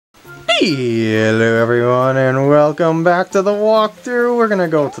Hello everyone and welcome back to the walkthrough. We're gonna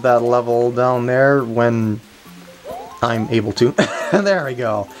go to that level down there when I'm able to. There we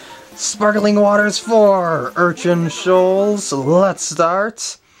go. Sparkling Waters 4, Urchin Shoals. Let's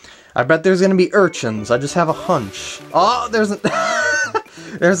start. I bet there's gonna be urchins. I just have a hunch. Oh, there's an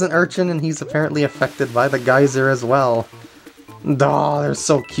there's an urchin and he's apparently affected by the geyser as well. Oh, they're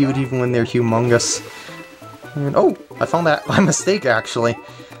so cute even when they're humongous. And, oh, I found that by mistake actually.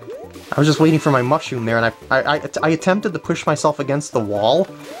 I was just waiting for my mushroom there, and I attempted to push myself against the wall,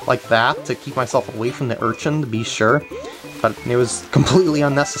 like that, to keep myself away from the urchin, to be sure, but it was completely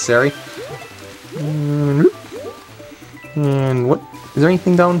unnecessary. And what? Is there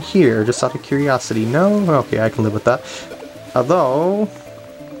anything down here, just out of curiosity? No? Okay, I can live with that. Although,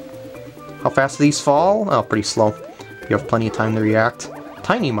 how fast do these fall? Oh, pretty slow. You have plenty of time to react.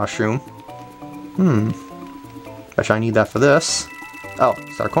 Tiny mushroom. Bet you I need that for this. Oh,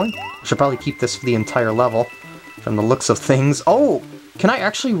 star coin? I should probably keep this for the entire level, from the looks of things. Oh! Can I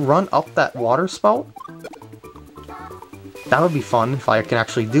actually run up that water spout? That would be fun, if I can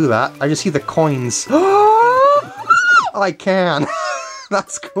actually do that. I just see the coins. I can!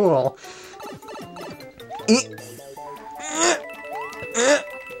 That's cool.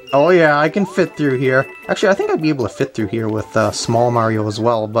 Oh yeah, I can fit through here. Actually, I think I'd be able to fit through here with Small Mario as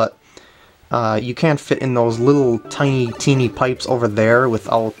well, but you can't fit in those little tiny teeny pipes over there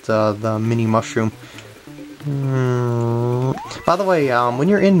without the mini mushroom. By the way, when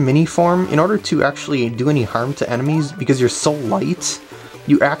you're in mini form, in order to actually do any harm to enemies, because you're so light,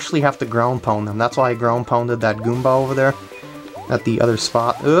 you actually have to ground pound them. That's why I ground pounded that Goomba over there at the other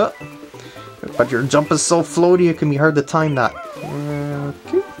spot. But your jump is so floaty it can be hard to time that.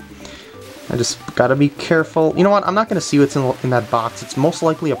 Okay. I just gotta be careful. You know what? I'm not gonna see what's in that box. It's most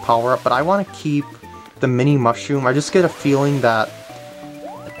likely a power-up, but I want to keep the mini mushroom. I just get a feeling that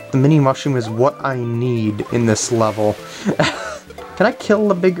the mini mushroom is what I need in this level. Can I kill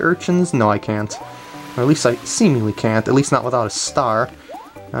the big urchins? No, I can't. Or at least I seemingly can't. At least not without a star.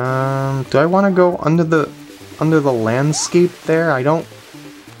 Do I want to go under the landscape there? I don't.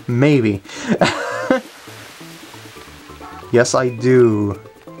 Maybe. Yes, I do.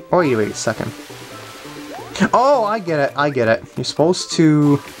 Oh, wait a second. Oh, I get it, I get it. You're supposed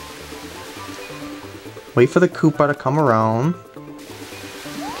to wait for the Koopa to come around.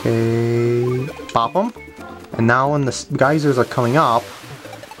 Okay, pop them. And now when the geysers are coming up,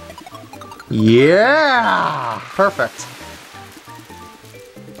 yeah, perfect.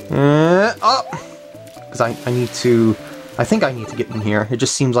 Up, because I think I need to get in here. It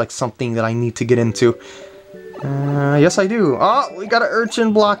just seems like something that I need to get into. Yes I do. Oh, we got an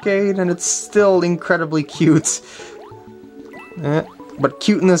urchin blockade, and it's still incredibly cute. But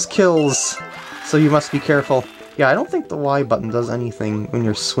cuteness kills, so you must be careful. Yeah, I don't think the Y button does anything when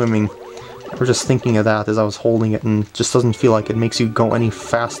you're swimming. I was just thinking of that as I was holding it, and it just doesn't feel like it makes you go any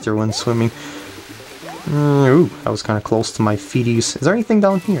faster when swimming. Ooh, that was kind of close to my feeties. Is there anything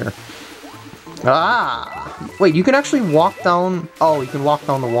down here? Ah! Wait, you can actually walk down... Oh, you can walk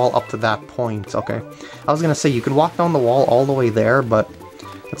down the wall up to that point. Okay. I was gonna say, you can walk down the wall all the way there, but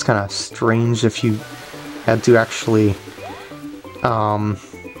that's kind of strange if you had to actually... I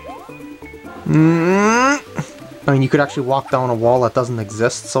mean, you could actually walk down a wall that doesn't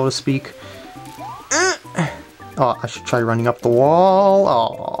exist, so to speak. Oh, I should try running up the wall.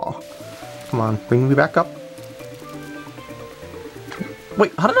 Oh, come on, bring me back up.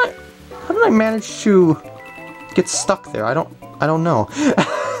 Wait, how did I manage to get stuck there? I don't know.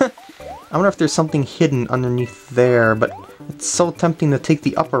 I wonder if there's something hidden underneath there, but it's so tempting to take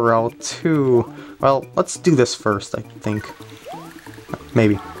the upper route too. Well, let's do this first, I think.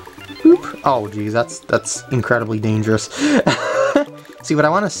 Maybe. Boop. Oh geez, that's incredibly dangerous. See, what I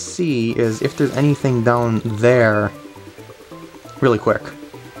want to see is if there's anything down there. Really quick.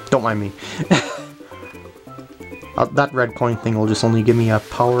 Don't mind me. That red coin thing will just only give me a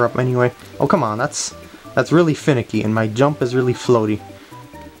power-up anyway. Oh, come on, that's really finicky, and my jump is really floaty.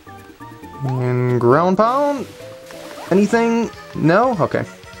 And ground pound? Anything? No? Okay.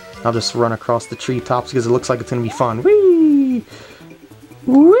 I'll just run across the treetops because it looks like it's going to be fun. Whee!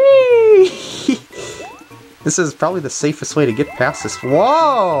 Whee! This is probably the safest way to get past this.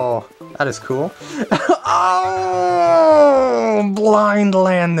 Whoa! That is cool. Oh! Blind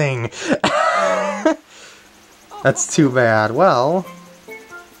landing! That's too bad. Well...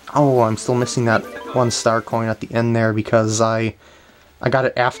 Oh, I'm still missing that one star coin at the end there because I got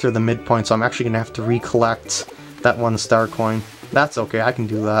it after the midpoint, so I'm actually going to have to recollect that one star coin. That's okay, I can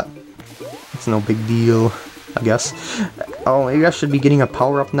do that. It's no big deal, I guess. Oh, maybe I should be getting a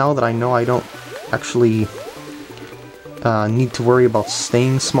power-up now that I know I don't actually need to worry about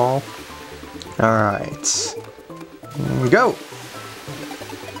staying small. Alright. Go!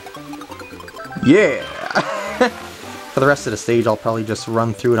 Yeah! For the rest of the stage, I'll probably just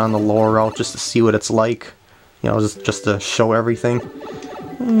run through it on the lower route just to see what it's like. You know, just to show everything.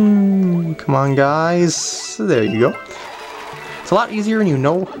 Come on, guys. There you go. It's a lot easier when you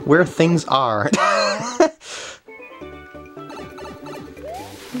know where things are.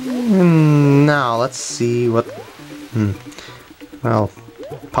 Now, let's see what... Well,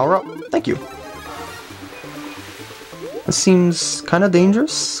 power up. Thank you. This seems kind of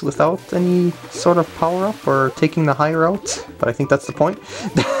dangerous without any sort of power up or taking the high route, but I think that's the point.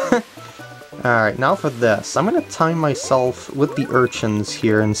 Alright, now for this. I'm going to time myself with the urchins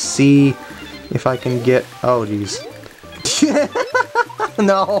here and see if I can get... Oh, jeez.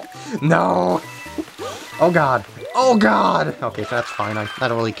 No! No! Oh, God. Oh, God! Okay, that's fine. I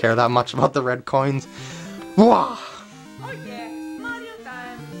don't really care that much about the red coins. Wah!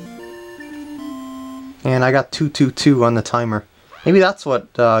 And I got 222 on the timer. Maybe that's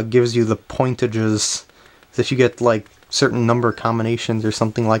what gives you the pointages. If you get, like, certain number combinations or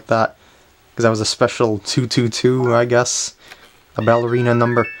something like that. Because that was a special 222, I guess. A ballerina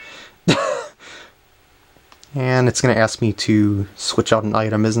number. And it's going to ask me to switch out an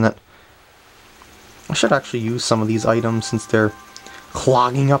item, isn't it? I should actually use some of these items since they're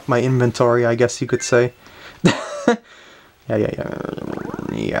clogging up my inventory, I guess you could say.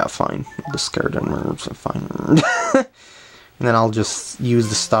 Yeah, fine. Discard them, fine. And then I'll just use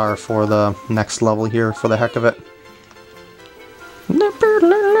the star for the next level here for the heck of it.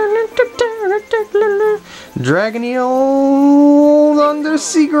 Dragoneel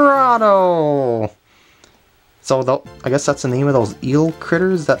Undersea Grotto! So, I guess that's the name of those eel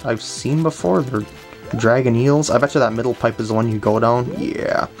critters that I've seen before. They're Dragoneels. I bet you that middle pipe is the one you go down.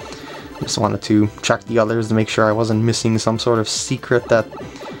 Yeah. Just wanted to check the others to make sure I wasn't missing some sort of secret that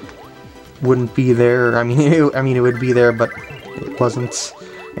wouldn't be there. I mean, it would be there, but it wasn't.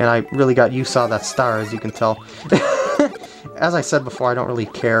 And I really got used to that star, as you can tell. As I said before, I don't really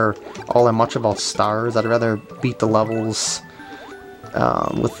care all that much about stars. I'd rather beat the levels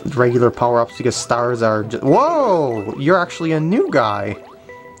with regular power-ups because stars are just... Whoa! You're actually a new guy.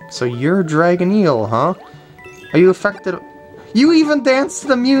 So you're Dragoneel, huh? Are you affected... You even dance to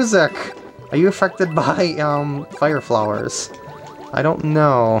the music! Are you affected by, fire flowers? I don't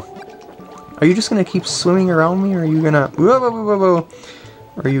know. Are you just gonna keep swimming around me, or are you gonna... Whoa, whoa, whoa, whoa, whoa.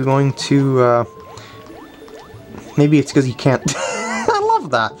 Are you going to, Maybe it's because you can't... I love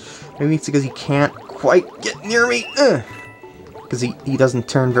that! Maybe it's because he can't quite get near me! Because he doesn't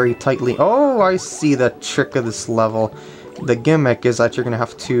turn very tightly. Oh, I see the trick of this level. The gimmick is that you're gonna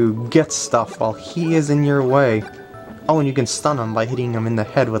have to get stuff while he is in your way. Oh, and you can stun him by hitting him in the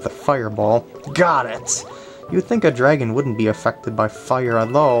head with a fireball. Got it! You'd think a dragon wouldn't be affected by fire,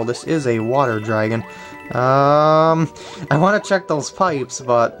 although this is a water dragon. I want to check those pipes,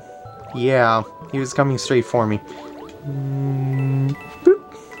 but... Yeah, he was coming straight for me. Boop.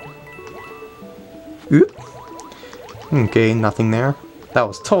 Oop. Okay, nothing there. That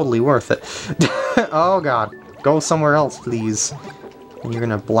was totally worth it. Oh god. Go somewhere else, please. And you're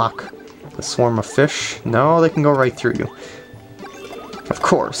gonna block the swarm of fish? No, they can go right through you. Of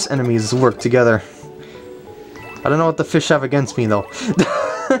course, enemies work together. I don't know what the fish have against me, though.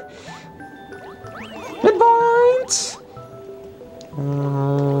 Hit points!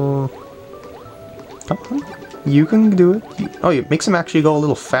 Come on. You can do it. Oh, it makes him actually go a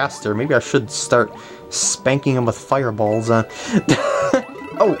little faster. Maybe I should start spanking him with fireballs. Oh,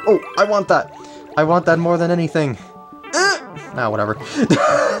 I want that. I want that more than anything. Ah, whatever.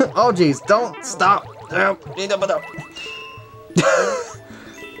 Oh, jeez, don't stop. I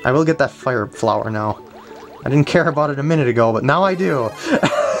will get that fire flower now. I didn't care about it a minute ago, but now I do.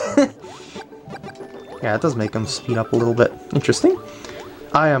 Yeah, it does make him speed up a little bit. Interesting.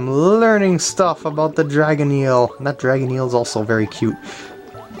 I am learning stuff about the Dragoneel. And that Dragoneel is also very cute.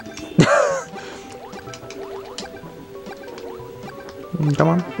 Come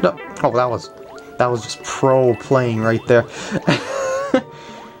on. No. Oh, that was just pro playing right there.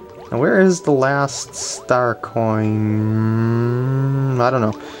 Now, where is the last star coin? I don't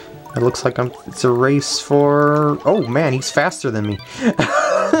know. It looks like it's a race for... Oh man, he's faster than me.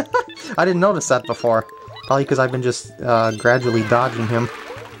 I didn't notice that before. Probably because I've been just gradually dodging him.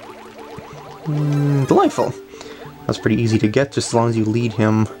 Delightful. That's pretty easy to get, just as long as you lead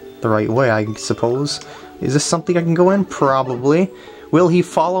him the right way, I suppose. Is this something I can go in? Probably. Will he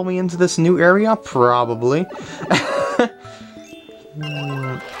follow me into this new area? Probably.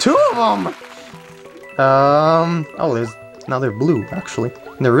 Two of them! Oh, now they're blue, actually.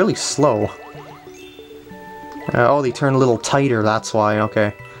 And they're really slow. Oh, they turn a little tighter, that's why,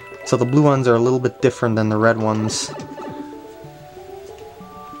 okay. So the blue ones are a little bit different than the red ones.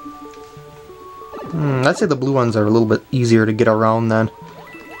 I'd say the blue ones are a little bit easier to get around then.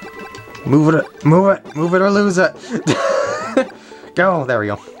 Move it, move it, move it or lose it. Go, there we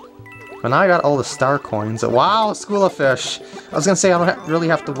go. And I got all the star coins. Wow, school of fish. I was gonna say I don't really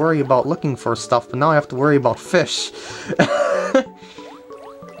have to worry about looking for stuff, but now I have to worry about fish.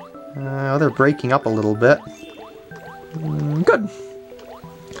 They're breaking up a little bit. Good.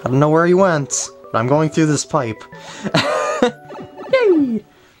 I don't know where he went, but I'm going through this pipe. Yay!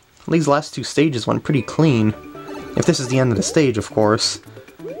 These last two stages went pretty clean. If this is the end of the stage, of course.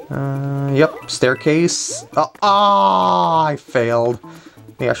 Yep, staircase. Oh, I failed.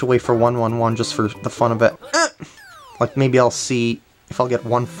 Maybe I should wait for 111 just for the fun of it. Like, maybe I'll see if I'll get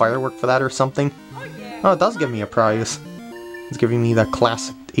one firework for that or something. Oh, it does give me a prize. It's giving me that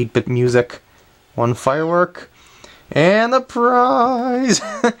classic 8-bit music. One firework. And the prize!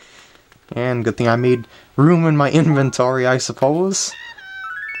 And good thing I made room in my inventory, I suppose.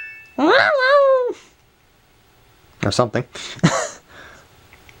 Or something.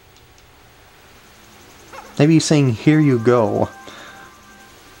 Maybe he's saying, here you go.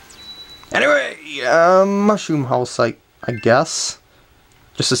 Anyway, Mushroom House, I guess.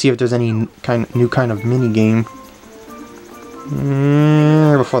 Just to see if there's any new kind of mini-game.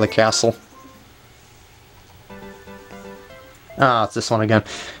 Before the castle. Ah, it's this one again.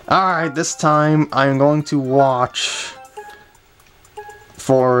 Alright, this time I'm going to watch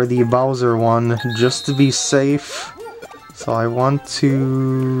for the Bowser one, just to be safe. So I want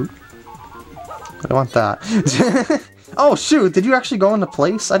to... I want that. Oh shoot, did you actually go into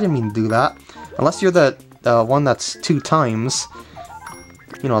place? I didn't mean to do that. Unless you're the one that's 2 times.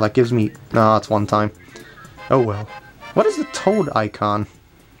 You know, that gives me... No, it's 1 time. Oh well. What is the toad icon?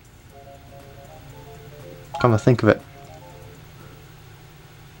 Come to think of it.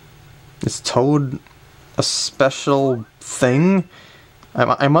 Is Toad a special thing?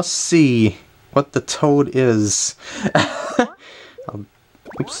 I must see what the Toad is.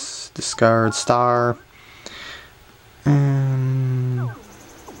 Oops, discard star.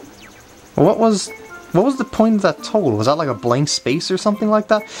 What was the point of that Toad? Was that like a blank space or something like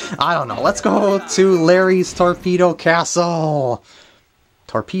that? I don't know. Let's go to Larry's Torpedo Castle.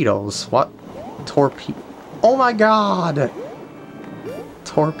 Torpedoes? What? Oh my god!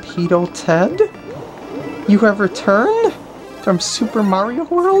 Torpedo Ted? You have returned? From Super Mario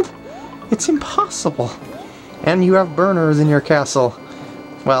World? It's impossible. And you have burners in your castle.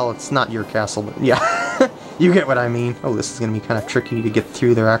 Well, it's not your castle, but yeah. You get what I mean. Oh, this is going to be kind of tricky to get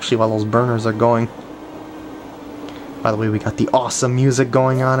through there actually while those burners are going. By the way, we got the awesome music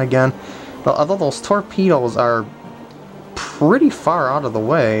going on again. Well, although those torpedoes are pretty far out of the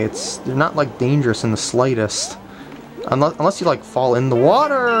way, they're not like dangerous in the slightest. Unless you like fall in the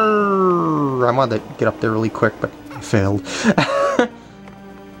water. I wanted to get up there really quick, but I failed.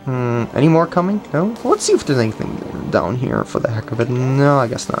 Any more coming? No? Well, let's see if there's anything down here for the heck of it. No, I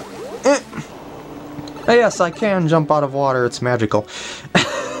guess not. Oh, yes, I can jump out of water. It's magical.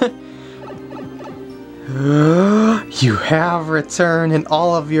 You have returned in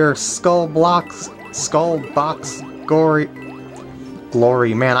all of your skull box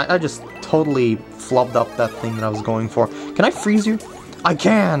glory. Man, I just totally flubbed up that thing that I was going for. Can I freeze you? I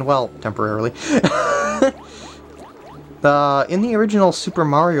can! Well, temporarily. In the original Super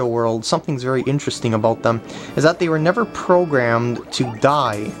Mario World, something's very interesting about them, is that they were never programmed to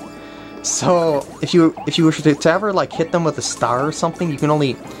die. So, if you were to ever, like, hit them with a star or something, you can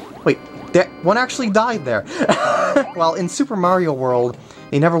only... Wait, that one actually died there! Well, in Super Mario World,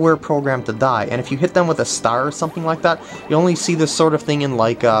 they never were programmed to die, and if you hit them with a star or something like that, you only see this sort of thing in,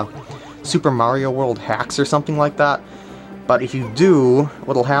 like, Super Mario World hacks or something like that. But if you do,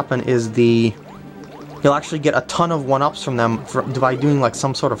 what'll happen is you'll actually get a ton of 1-ups from them by doing like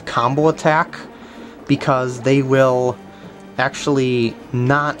some sort of combo attack, because they will actually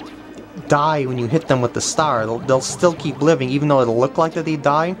not die when you hit them with the star. They'll still keep living, even though it'll look like that they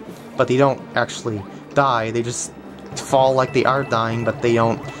die, but they don't actually die. They just fall like they are dying, but they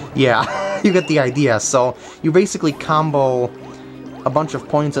don't. Yeah, you get the idea. So you basically combo a bunch of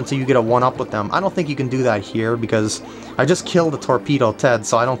points until you get a 1-up with them. I don't think you can do that here, because I just killed a Torpedo Ted,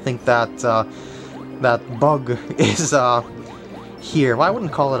 so I don't think that that bug is here. Well, I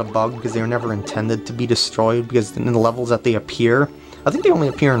wouldn't call it a bug, because they were never intended to be destroyed, because in the levels that they appear, I think they only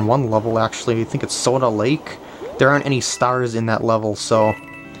appear in one level, actually. I think it's Soda Lake. There aren't any stars in that level, so...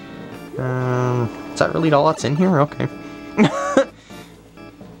 is that really all that's in here? Okay.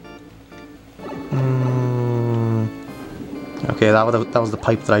 Okay, that was the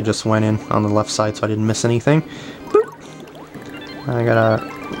pipe that I just went in on the left side, so I didn't miss anything. Boop. I gotta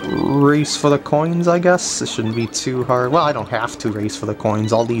race for the coins, I guess. This shouldn't be too hard. Well, I don't have to race for the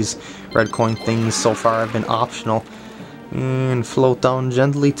coins. All these red coin things so far have been optional. And float down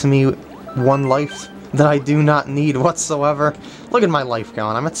gently to me 1 life that I do not need whatsoever. Look at my life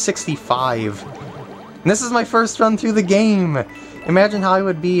count. I'm at 65. And this is my first run through the game. Imagine how I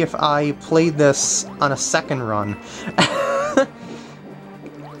would be if I played this on a second run.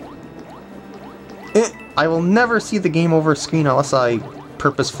 I will never see the game over screen unless I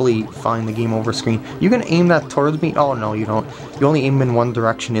purposefully find the game over screen. You can aim that towards me? Oh no, you don't. You only aim in one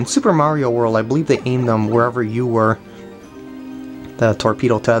direction. In Super Mario World, I believe they aim them wherever you were. The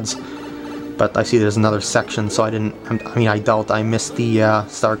Torpedo Teds. But I see there's another section, so I didn't... I mean, I doubt I missed the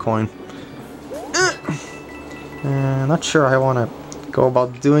star coin. Not sure I want to go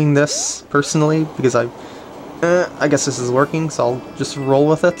about doing this, personally, because I guess this is working, so I'll just roll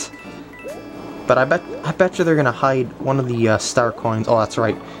with it. But I bet you they're gonna hide one of the star coins. Oh, that's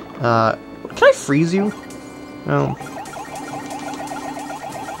right. Can I freeze you? No.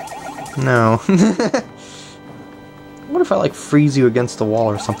 No. What if I like freeze you against the wall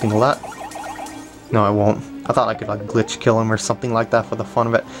or something? Will that? No, I won't. I thought I could like glitch kill him or something like that for the fun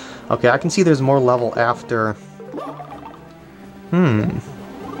of it. Okay, I can see there's more level after.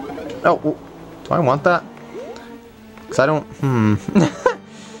 Oh, well, do I want that? Because I don't.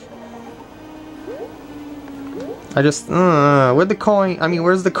 I just, where'd the coin? I mean,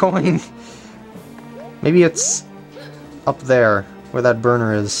 where's the coin? Maybe it's up there, where that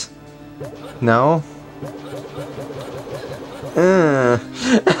burner is. No?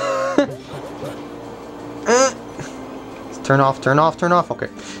 Turn off, turn off, turn off. Okay.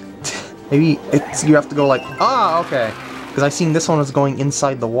 Maybe it's, you have to go like, okay. Because I seen this one was going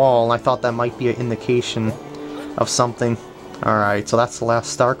inside the wall, and I thought that might be an indication of something. Alright, so that's the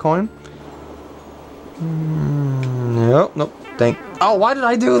last star coin. Nope, nope. Oh, why did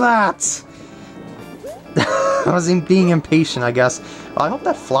I do that? I was being impatient, I guess. Oh, I hope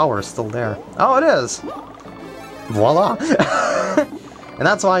that flower is still there. Oh, it is. Voila. And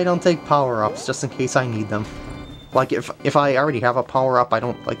that's why I don't take power-ups, just in case I need them. Like, if I already have a power-up, I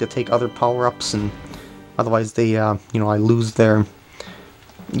don't like to take other power-ups, and otherwise they, you know, I lose their...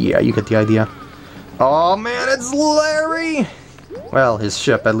 Yeah, you get the idea. Oh, man, it's Larry! Well, his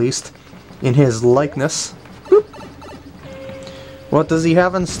ship, at least. In his likeness. Boop. What does he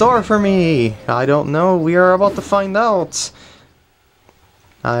have in store for me? I don't know. We are about to find out.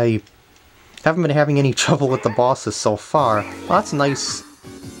 I haven't been having any trouble with the bosses so far. Well, that's nice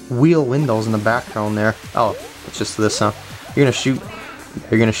wheel windows in the background there. Oh, it's just this, huh? You're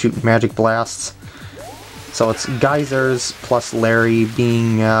gonna shoot magic blasts. So it's geysers plus Larry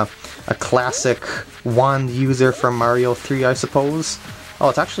being a classic wand user from Mario 3, I suppose. Oh,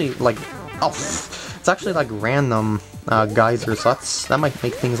 it's actually like... Oh, it's actually like random geysers, so that might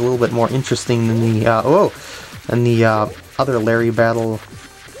make things a little bit more interesting than the other Larry battle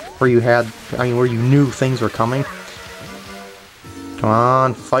where you had, where you knew things were coming. Come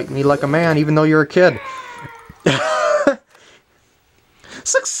on, fight me like a man, even though you're a kid.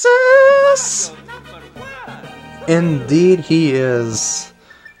 Success! Indeed he is.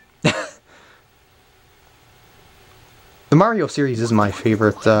 The Mario series is my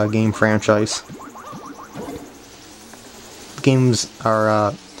favorite game franchise. Games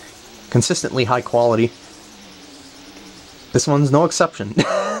are consistently high quality. This one's no exception.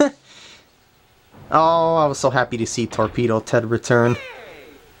 Oh, I was so happy to see Torpedo Ted return.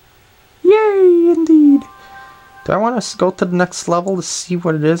 Yay, indeed. Do I want to go to the next level to see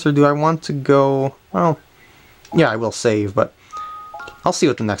what it is, or do I want to go... Well, yeah, I will save, but I'll see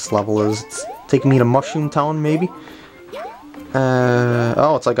what the next level is. It's taking me to Mushroom Town, maybe?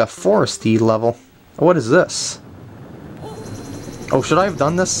 Oh, it's like a foresty level. What is this? Oh, should I have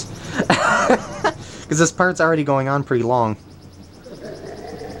done this? Because this part's already going on pretty long.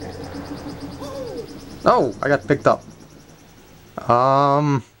 Oh, I got picked up.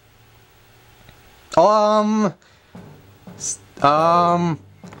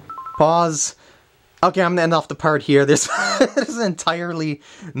 Pause. Okay, I'm gonna end off the part here. There's an entirely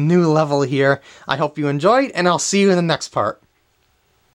new level here. I hope you enjoyed, and I'll see you in the next part.